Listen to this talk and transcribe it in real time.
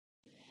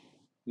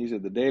These are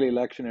the daily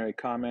lectionary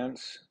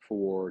comments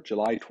for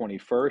July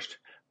 21st.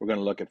 We're going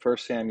to look at 1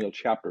 Samuel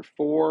chapter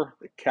 4,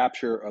 the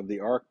capture of the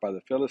ark by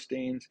the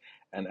Philistines,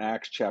 and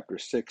Acts chapter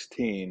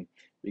 16,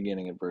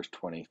 beginning at verse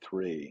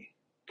 23.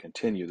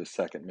 Continue the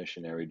second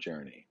missionary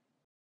journey.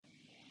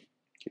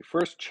 Okay,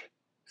 1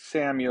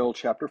 Samuel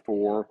chapter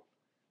 4,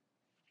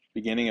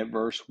 beginning at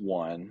verse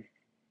 1.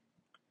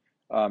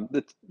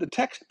 The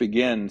text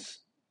begins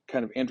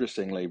kind of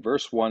interestingly.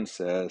 Verse 1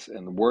 says,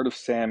 "And the word of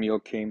Samuel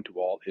came to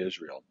all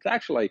Israel." It's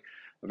actually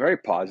a very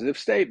positive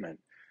statement.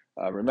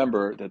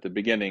 Remember that at the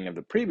beginning of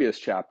the previous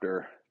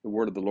chapter, the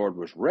word of the Lord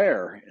was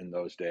rare in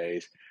those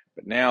days,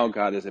 but now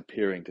God is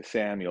appearing to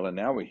Samuel, and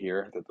now we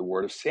hear that the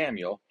word of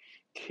Samuel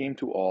came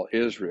to all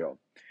Israel.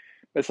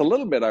 It's a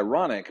little bit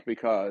ironic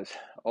because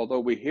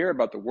although we hear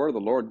about the word of the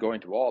Lord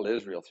going to all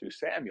Israel through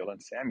Samuel,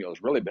 and Samuel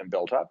has really been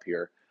built up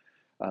here,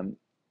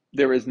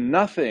 there is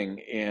nothing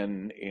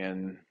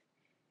in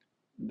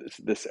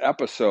this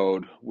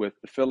episode with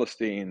the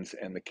Philistines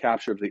and the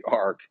capture of the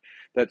ark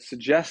that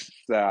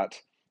suggests that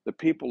the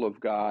people of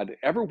God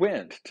ever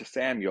went to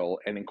Samuel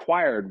and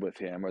inquired with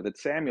him, or that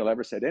Samuel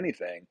ever said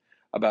anything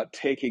about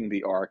taking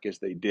the ark as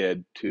they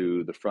did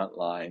to the front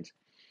lines.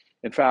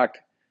 In fact,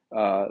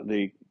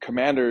 the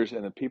commanders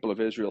and the people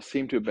of Israel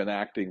seem to have been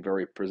acting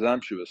very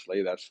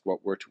presumptuously. That's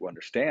what we're to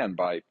understand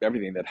by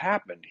everything that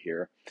happened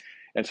here.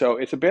 And so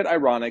it's a bit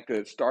ironic that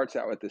it starts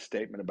out with this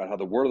statement about how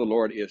the word of the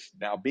Lord is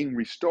now being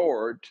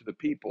restored to the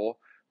people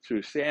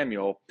through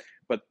Samuel,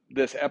 but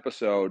this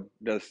episode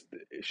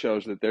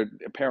shows that they're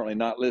apparently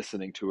not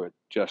listening to it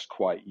just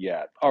quite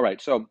yet. All right,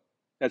 so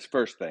that's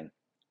first thing.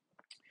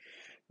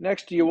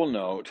 Next, you will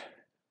note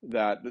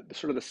that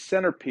sort of the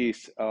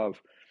centerpiece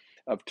of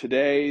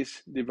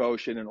today's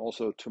devotion and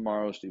also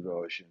tomorrow's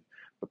devotion,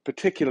 but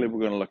particularly we're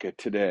going to look at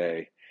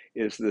today,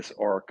 is this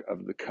Ark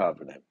of the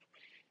Covenant.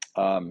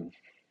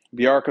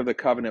 The Ark of the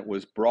Covenant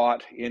was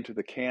brought into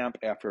the camp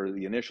after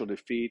the initial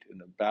defeat in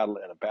a battle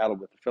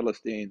with the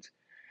Philistines.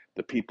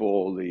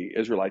 The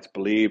Israelites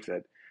believed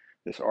that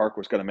this Ark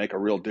was going to make a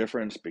real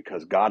difference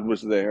because God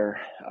was there.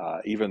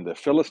 Even the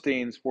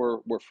Philistines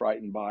were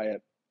frightened by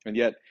it, and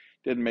yet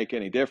didn't make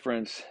any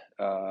difference.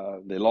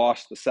 They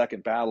lost the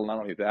second battle. Not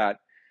only that,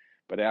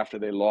 but after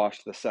they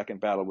lost the second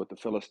battle with the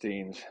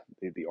Philistines,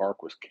 the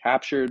Ark was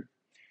captured.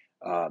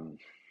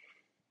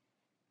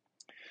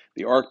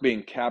 The ark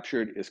being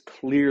captured is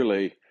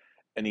clearly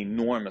an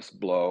enormous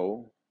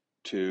blow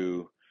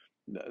to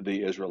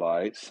the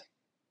Israelites.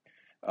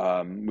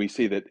 We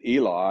see that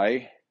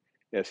Eli,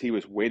 as he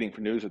was waiting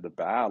for news of the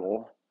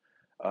battle,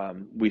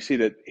 we see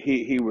that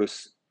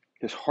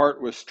his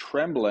heart was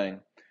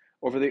trembling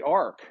over the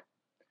ark.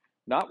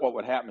 Not what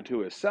would happen to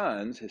his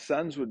sons. His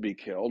sons would be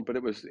killed, but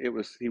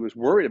he was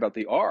worried about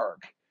the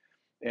ark.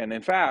 And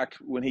in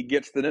fact, when he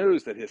gets the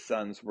news that his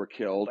sons were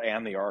killed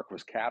and the ark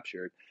was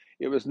captured,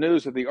 it was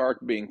news of the ark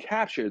being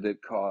captured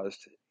that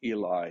caused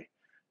Eli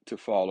to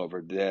fall over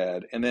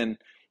dead. And then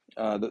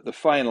the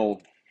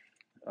final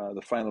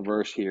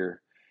verse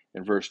here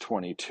in verse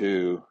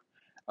 22,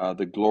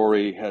 the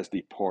glory has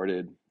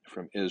departed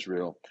from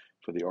Israel,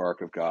 for the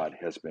ark of God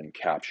has been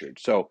captured.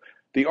 So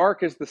the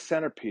ark is the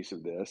centerpiece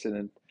of this,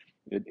 and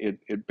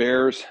it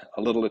bears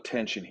a little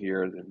attention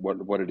here,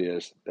 what it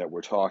is that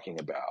we're talking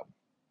about.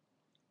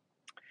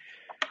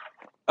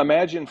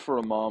 Imagine for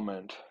a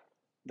moment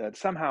that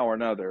somehow or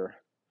another,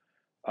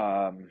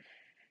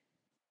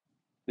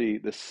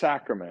 the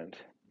sacrament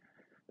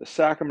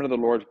of the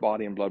Lord's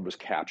body and blood was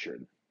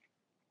captured,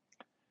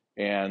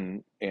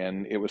 and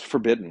it was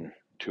forbidden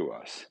to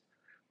us.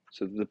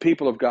 So the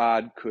people of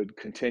God could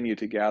continue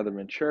to gather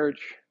in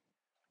church,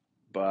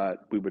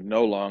 but we would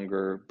no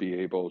longer be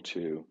able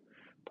to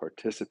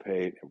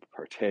participate and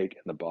partake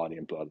in the body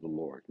and blood of the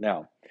Lord.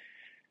 Now,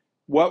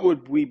 what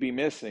would we be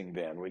missing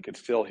then? We could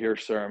still hear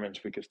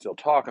sermons, we could still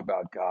talk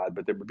about God,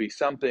 but there would be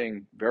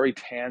something very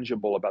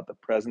tangible about the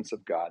presence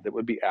of God that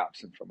would be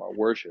absent from our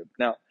worship.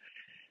 Now,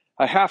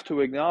 I have to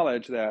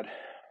acknowledge that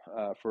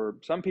for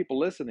some people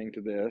listening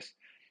to this,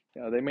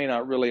 they may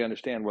not really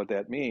understand what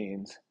that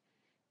means.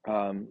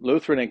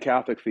 Lutheran and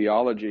Catholic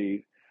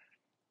theology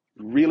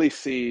really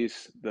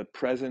sees the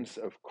presence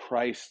of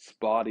Christ's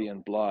body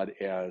and blood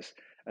as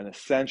an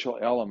essential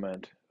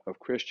element of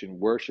Christian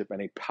worship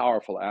and a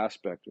powerful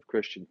aspect of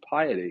Christian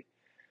piety.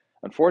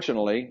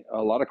 Unfortunately,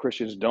 a lot of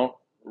Christians don't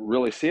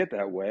really see it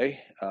that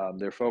way.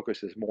 Their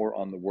focus is more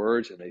on the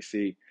words, and they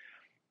see,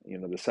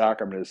 the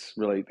sacrament is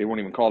really, they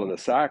won't even call it a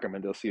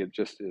sacrament. They'll see it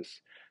just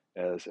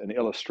as an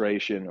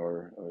illustration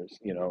or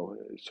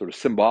sort of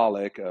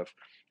symbolic of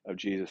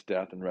Jesus'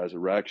 death and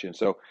resurrection.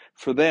 So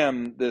for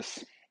them,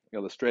 this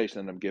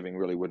illustration that I'm giving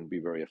really wouldn't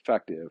be very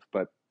effective.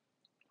 But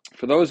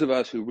for those of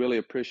us who really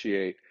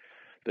appreciate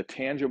the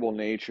tangible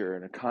nature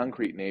and a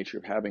concrete nature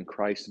of having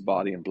Christ's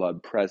body and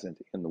blood present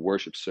in the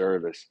worship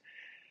service,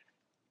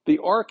 the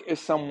ark is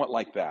somewhat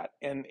like that,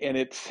 and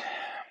it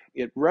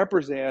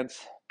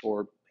represents,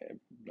 or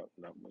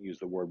not use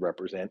the word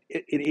represent,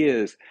 it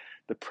is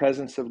the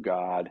presence of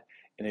God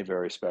in a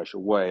very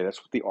special way.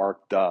 That's what the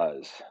ark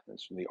does.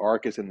 The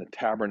ark is in the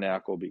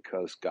tabernacle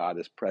because God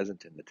is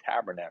present in the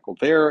tabernacle.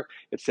 There,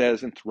 it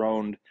says,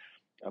 enthroned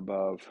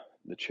above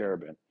the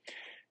cherubim.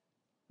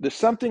 There's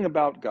something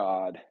about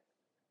God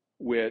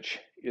which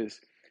is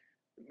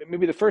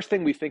maybe the first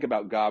thing we think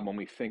about God when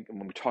we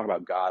talk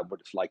about God, what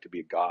it's like to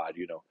be a God,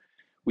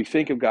 we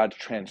think of God's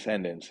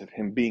transcendence, of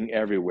him being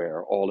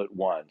everywhere all at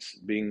once,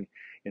 being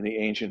in the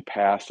ancient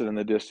past and in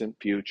the distant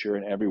future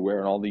and everywhere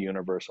in all the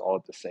universe all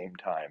at the same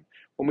time.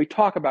 When we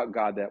talk about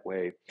God that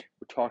way,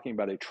 we're talking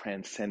about a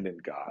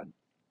transcendent God.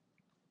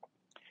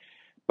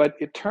 But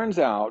it turns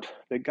out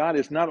that God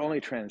is not only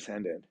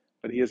transcendent,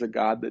 but he is a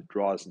God that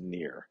draws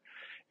near.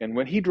 And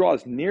when he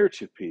draws near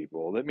to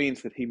people, that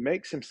means that he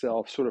makes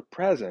himself sort of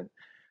present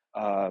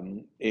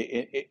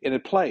in a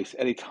place,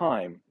 at a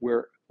time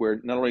where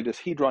not only does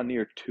he draw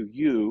near to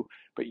you,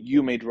 but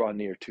you may draw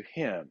near to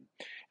him.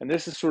 And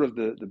this is sort of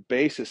the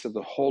basis of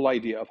the whole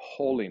idea of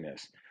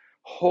holiness.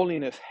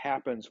 Holiness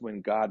happens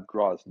when God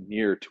draws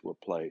near to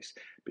a place,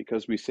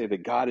 because we say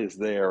that God is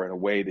there in a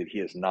way that he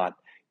is not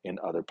in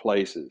other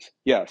places.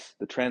 Yes,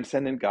 the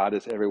transcendent God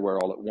is everywhere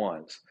all at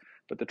once,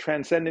 but the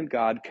transcendent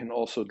God can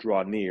also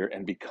draw near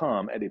and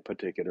become at a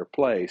particular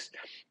place.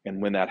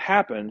 And when that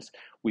happens,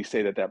 we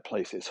say that that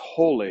place is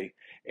holy,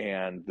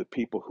 and the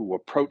people who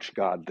approach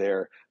God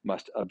there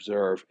must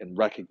observe and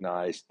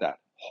recognize that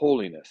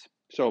holiness.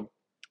 So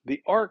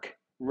the ark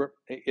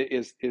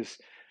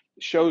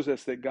shows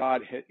us that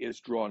God is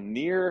drawn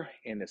near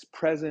and is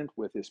present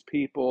with his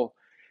people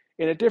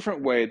in a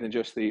different way than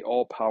just the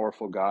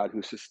all-powerful God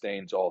who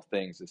sustains all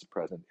things is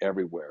present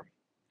everywhere.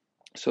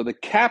 So the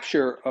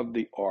capture of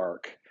the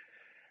ark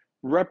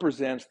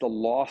represents the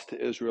loss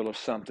to Israel of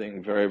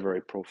something very,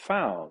 very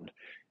profound.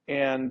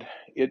 And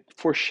it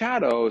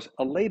foreshadows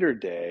a later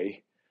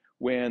day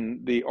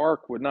when the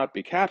ark would not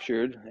be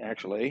captured.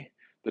 Actually,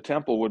 the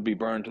temple would be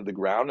burned to the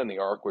ground and the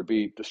ark would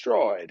be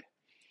destroyed.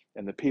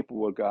 And the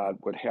people of God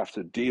would have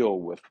to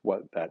deal with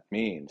what that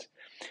means.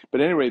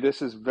 But anyway,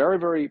 this is very,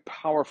 very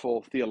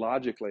powerful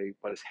theologically,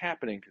 what is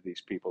happening to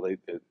these people,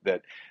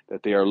 that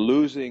they are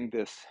losing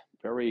this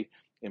very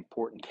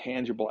important,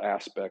 tangible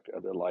aspect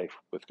of their life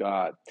with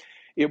God.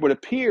 It would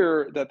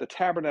appear that the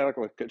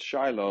tabernacle at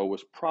Shiloh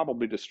was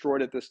probably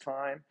destroyed at this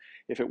time.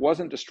 If it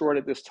wasn't destroyed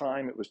at this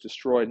time, it was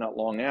destroyed not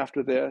long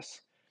after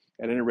this.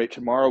 At any rate,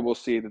 tomorrow we'll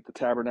see that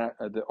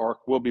the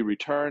ark will be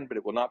returned, but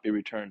it will not be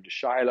returned to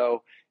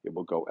Shiloh. It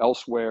will go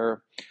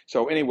elsewhere.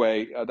 So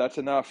anyway, that's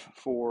enough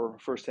for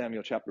 1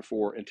 Samuel chapter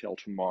 4 until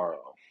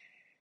tomorrow.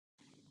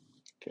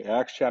 Okay,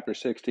 Acts chapter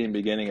 16,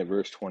 beginning at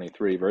verse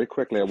 23. Very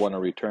quickly, I want to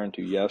return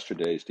to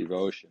yesterday's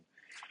devotion,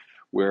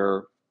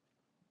 where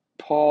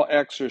Paul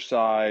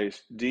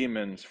exorcised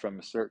demons from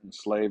a certain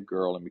slave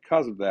girl, and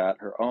because of that,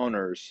 her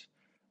owners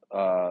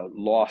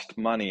lost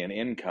money and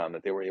income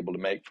that they were able to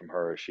make from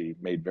her. She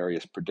made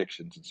various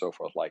predictions and so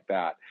forth like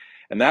that.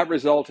 And that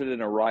resulted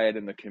in a riot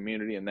in the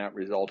community, and that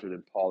resulted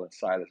in Paul and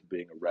Silas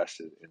being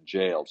arrested and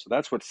jailed. So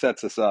that's what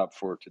sets us up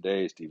for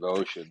today's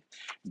devotion.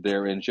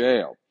 They're in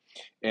jail.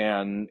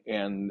 And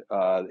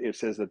it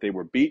says that they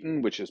were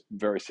beaten, which is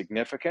very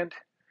significant.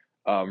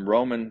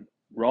 Roman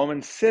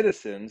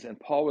citizens, and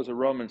Paul was a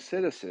Roman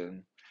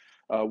citizen,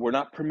 were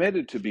not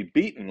permitted to be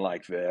beaten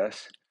like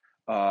this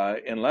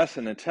unless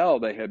and until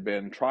they had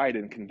been tried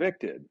and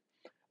convicted.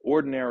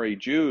 Ordinary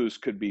Jews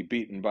could be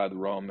beaten by the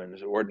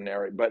Romans,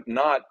 but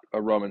not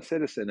a Roman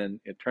citizen. And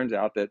it turns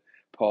out that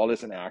Paul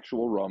is an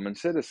actual Roman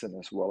citizen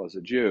as well as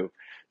a Jew.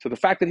 So the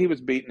fact that he was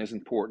beaten is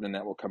important, and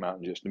that will come out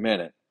in just a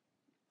minute.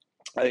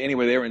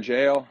 Anyway, they were in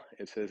jail.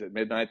 It says at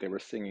midnight they were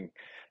singing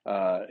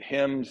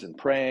hymns and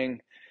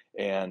praying,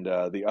 and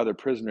the other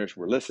prisoners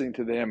were listening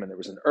to them, and there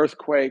was an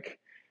earthquake.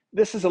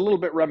 This is a little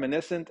bit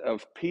reminiscent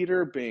of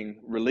Peter being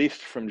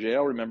released from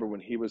jail. Remember when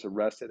he was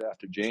arrested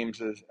after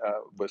James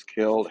was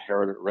killed?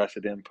 Herod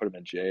arrested him, put him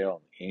in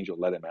jail, and the angel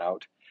let him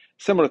out.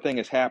 Similar thing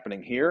is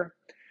happening here.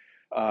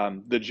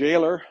 The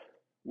jailer,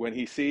 when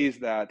he sees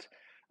that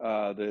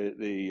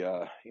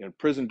the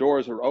prison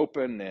doors are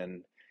open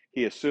and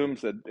he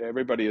assumes that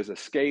everybody has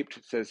escaped,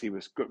 says he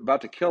was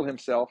about to kill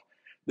himself.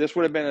 This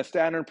would have been a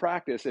standard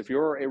practice. If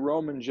you're a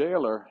Roman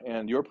jailer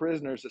and your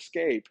prisoners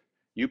escape,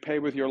 you pay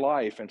with your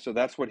life. And so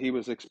that's what he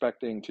was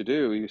expecting to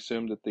do. He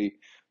assumed that the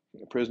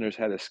prisoners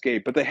had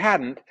escaped, but they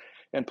hadn't.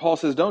 And Paul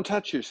says, don't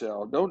touch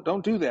yourself.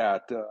 Don't do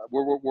that.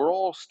 We're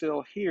all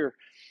still here.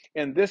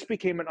 And this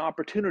became an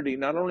opportunity,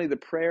 not only the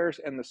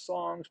prayers and the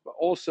songs, but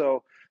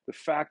also the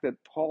fact that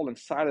Paul and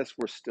Silas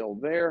were still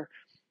there.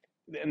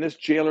 And this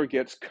jailer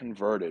gets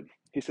converted.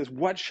 He says,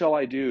 what shall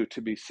I do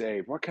to be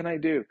saved? What can I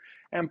do?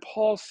 And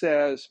Paul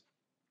says,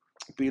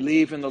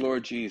 believe in the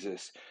Lord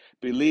Jesus.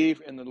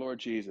 Believe in the Lord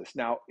Jesus.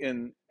 Now,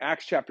 in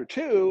Acts chapter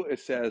 2, it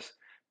says,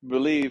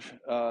 believe,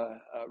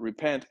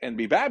 repent, and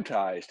be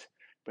baptized.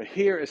 But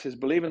here it says,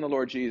 believe in the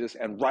Lord Jesus,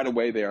 and right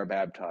away they are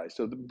baptized.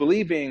 So the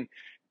believing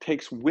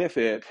takes with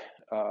it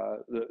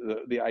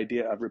the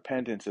idea of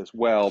repentance as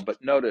well. But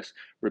notice,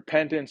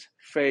 repentance,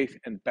 faith,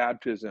 and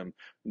baptism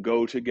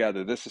go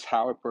together. This is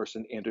how a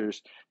person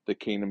enters the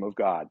kingdom of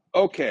God.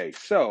 Okay,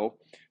 so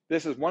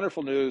this is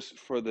wonderful news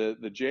for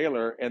the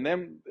jailer. And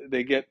then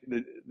they get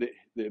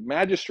the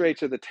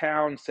magistrates of the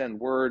town send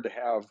word to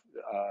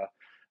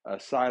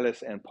have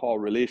Silas and Paul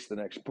released the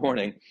next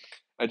morning,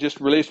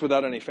 just released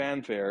without any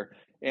fanfare.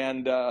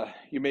 And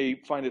you may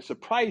find it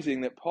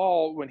surprising that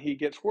Paul, when he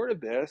gets word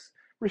of this,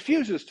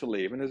 refuses to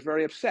leave and is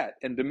very upset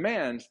and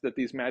demands that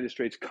these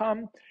magistrates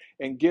come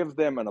and give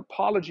them an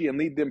apology and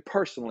lead them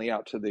personally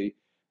out to the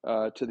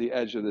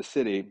edge of the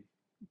city.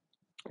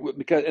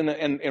 Because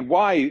and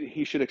why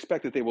he should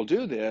expect that they will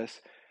do this,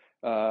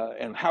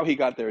 and how he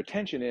got their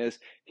attention is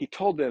he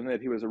told them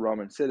that he was a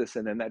Roman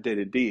citizen, and that did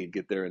indeed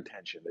get their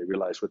attention. They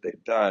realized what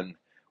they'd done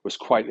was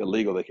quite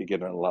illegal. They could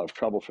get in a lot of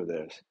trouble for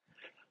this.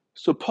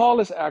 So Paul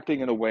is acting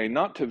in a way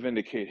not to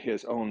vindicate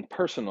his own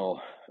personal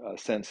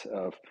sense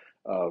of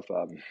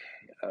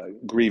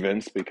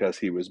grievance because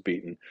he was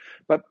beaten.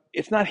 But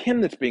it's not him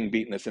that's being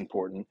beaten that's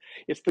important.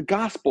 It's the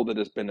gospel that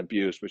has been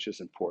abused, which is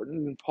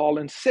important. And Paul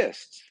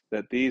insists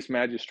that these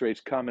magistrates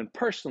come and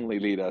personally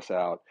lead us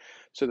out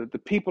so that the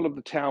people of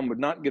the town would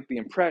not get the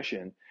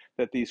impression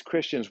that these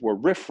Christians were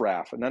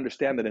riffraff, and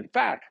understand that, in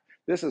fact,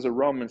 this is a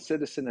Roman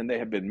citizen and they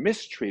have been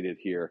mistreated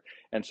here.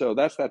 And so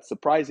that's that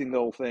surprising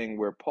little thing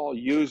where Paul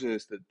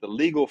uses the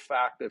legal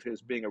fact of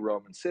his being a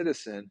Roman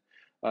citizen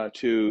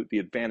to the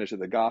advantage of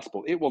the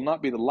gospel. It will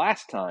not be the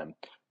last time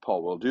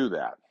Paul will do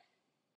that.